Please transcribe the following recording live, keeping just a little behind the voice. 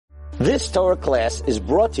This Torah class is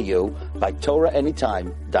brought to you by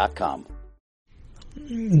TorahAnytime.com.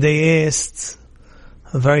 They asked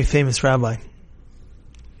a very famous rabbi.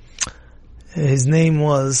 His name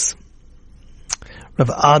was Rav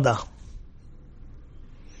Ada.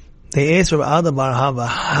 They asked Rav Ada Bar Hava,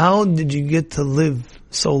 how did you get to live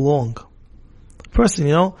so long? A person,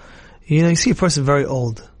 you see a person very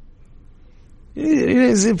old.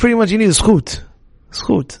 Pretty much you need a schut.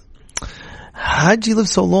 How did you live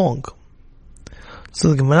so long? So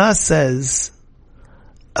the Gemara says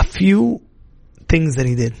a few things that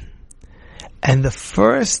he did. And the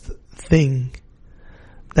first thing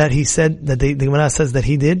that he said, that the Gemara says that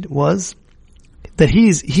he did, was that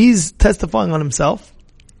he's testifying on himself.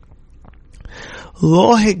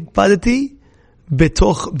 Lo hikpadati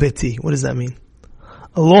betoch beti. What does that mean?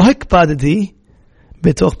 Lo hikpadati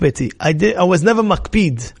betoch beti. I was never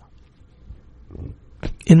makpid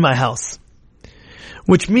in my house.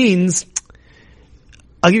 Which means,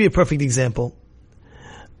 I'll give you a perfect example.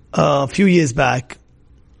 A few years back,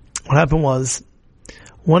 what happened was,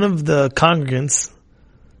 one of the congregants,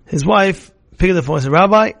 his wife, picked up the phone and said,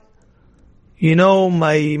 Rabbi,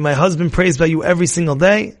 my husband prays by you every single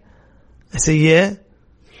day. I say, yeah.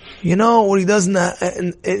 You know what he does in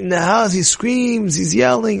the house? He screams, he's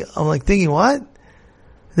yelling. I'm like thinking, what?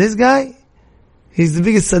 This guy? He's the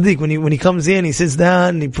biggest tzaddik. When he comes in, he sits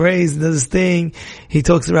down, and he prays, does his thing. He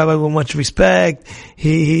talks to the rabbi with much respect.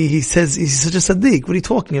 He says, he's such a tzaddik. What are you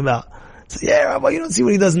talking about? I say, yeah, Rabbi, you don't see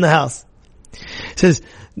what he does in the house. He says,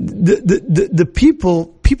 the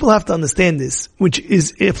people have to understand this,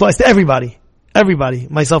 it applies to everybody,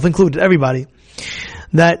 myself included, everybody,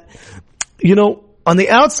 that, on the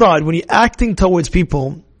outside, when you're acting towards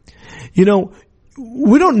people, we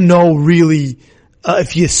don't know really,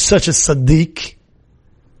 if you're such a tzaddik.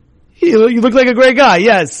 You look like a great guy,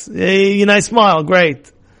 yes. You nice smile,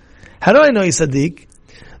 great. How do I know you're tzaddik?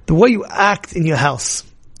 The way you act in your house.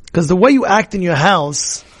 Because the way you act in your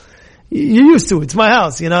house, you're used to it. It's my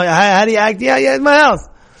house, How do you act? Yeah, it's my house.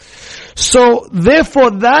 So, therefore,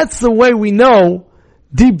 that's the way we know,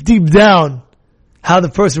 deep down, how the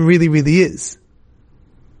person really, really is.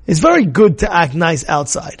 It's very good to act nice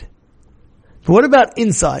outside. But what about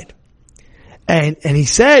inside? And he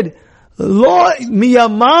said, Lo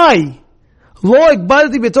miyamai, lo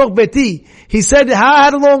ikbadati betoch beti. He said, I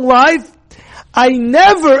had a long life. I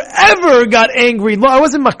never ever got angry. I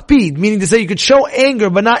wasn't makpid, meaning to say you could show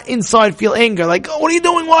anger, but not inside feel anger. Like, oh, what are you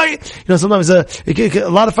doing? Why? Sometimes a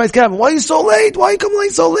lot of fights can happen. Why are you so late? Why are you coming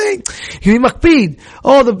late so late? You be makpid.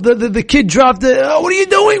 Oh, the kid dropped it. Oh, what are you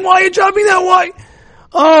doing? Why are you dropping that? Why?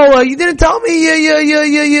 Oh, you didn't tell me.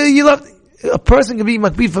 You left. A person can be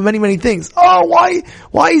makpid for many, many things. Oh,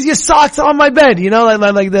 why is your socks on my bed?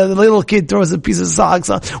 Like the little kid throws a piece of socks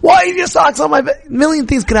on. Why is your socks on my bed? A million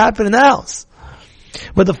things could happen in the house.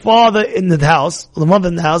 But the father in the house, the mother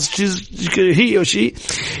in the house, he or she,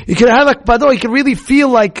 you can have akbado, you can really feel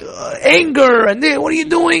like anger and what are you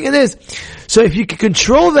doing and this. So if you can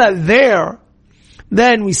control that there,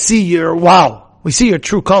 then we see your wow. We see your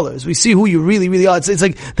true colors. We see who you really, really are. It's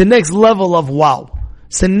like the next level of wow.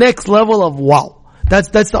 It's the next level of wow. That's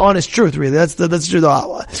the honest truth, really. That's the truth.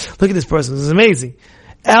 Look at this person. This is amazing.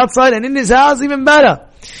 Outside and in his house, even better.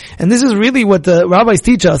 And this is really what the rabbis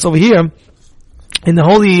teach us over here. In the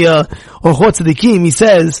holy Orchot Tzadikim, he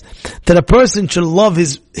says that a person should love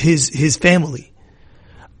his family.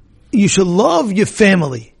 You should love your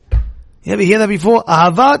family. You ever hear that before?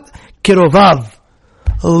 Ahavat kerovav.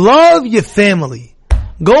 Love your family.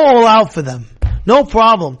 Go all out for them. No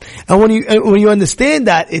problem. And when you understand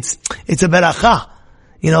that, it's a beracha.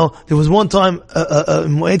 There was one time,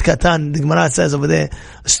 Moed Katan, the Gemara says over there,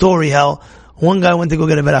 a story how one guy went to go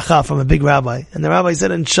get a beracha from a big rabbi. And the rabbi said,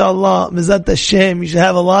 Inshallah, Mizat Hashem, you should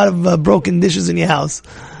have a lot of broken dishes in your house.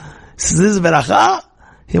 He says, this is a beracha?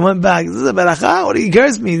 He went back, this is a beracha? What do you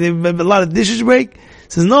curse me? A lot of dishes break? He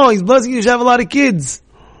says, no, he's blessing you should have a lot of kids.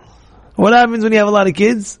 What happens when you have a lot of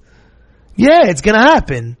kids? Yeah, it's gonna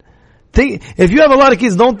happen. If you have a lot of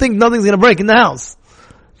kids, don't think nothing's gonna break in the house.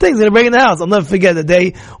 Things gonna break in the house. I'll never forget the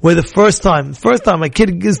day where the first time my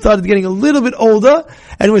kid started getting a little bit older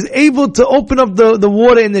and was able to open up the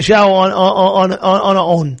water in the shower on her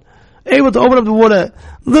own. Able to open up the water.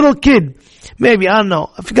 Little kid. Maybe, I don't know.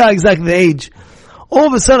 I forgot exactly the age. All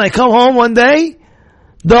of a sudden I come home one day,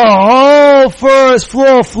 the whole first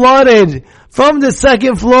floor flooded. From the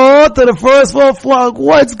second floor to the first floor,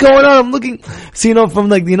 what's going on? I'm looking, from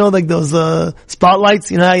like those, spotlights,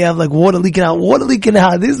 how you have like water leaking out,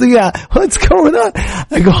 what's going on?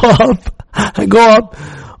 I go up,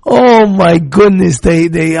 Oh my goodness, they,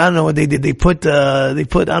 I don't know what they did. They put, I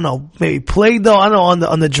don't know, maybe Play-Doh, I don't know,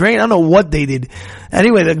 on the drain. I don't know what they did.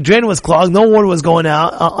 Anyway, the drain was clogged. No water was going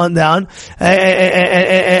out, down.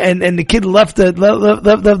 And the kid left the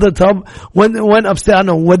tub, went upstairs. I don't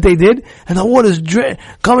know what they did. And the water's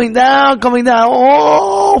coming down,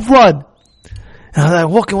 oh, flood. And I'm like,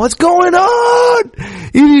 walking, what's going on?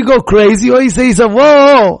 Either you go crazy or you say to yourself,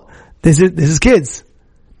 whoa, this is kids.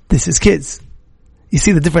 This is kids. You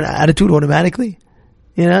see the different attitude automatically?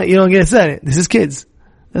 You know, you don't get upset. This is kids.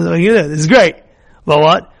 That's what you do. This is great. But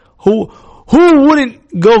what? Who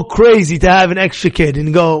wouldn't go crazy to have an extra kid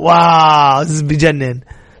and go, wow, this is Bijannin.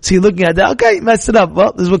 So you're looking at that, okay, messed it up.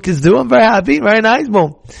 Well, this is what kids do. I'm very happy. Very nice.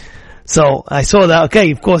 Boom. So I saw that.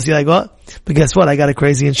 Okay, of course, you're like, what? But guess what? I got a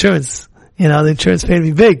crazy insurance. You know, the insurance paid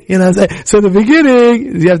me big. You know what I'm saying? So in the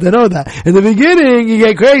beginning, you have to know that. In the beginning, you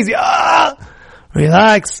get crazy.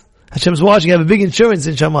 Relax. Hashem's watching. You have a big insurance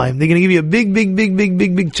in Shamayim. They're going to give you a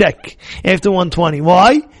big check after 120.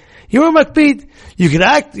 Why? You're a makpid. You can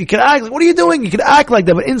act, what are you doing? You can act like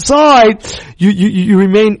that, but inside, you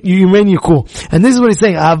remain cool. And this is what he's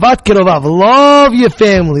saying. Ahavat kerovav. Love your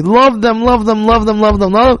family. Love them.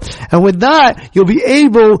 And with that, you'll be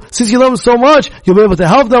able, since you love them so much, you'll be able to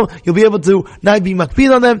help them. You'll be able to not be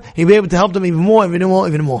makpid on them. You'll be able to help them even more.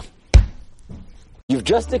 You've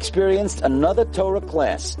just experienced another Torah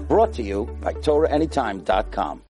class brought to you by TorahAnytime.com.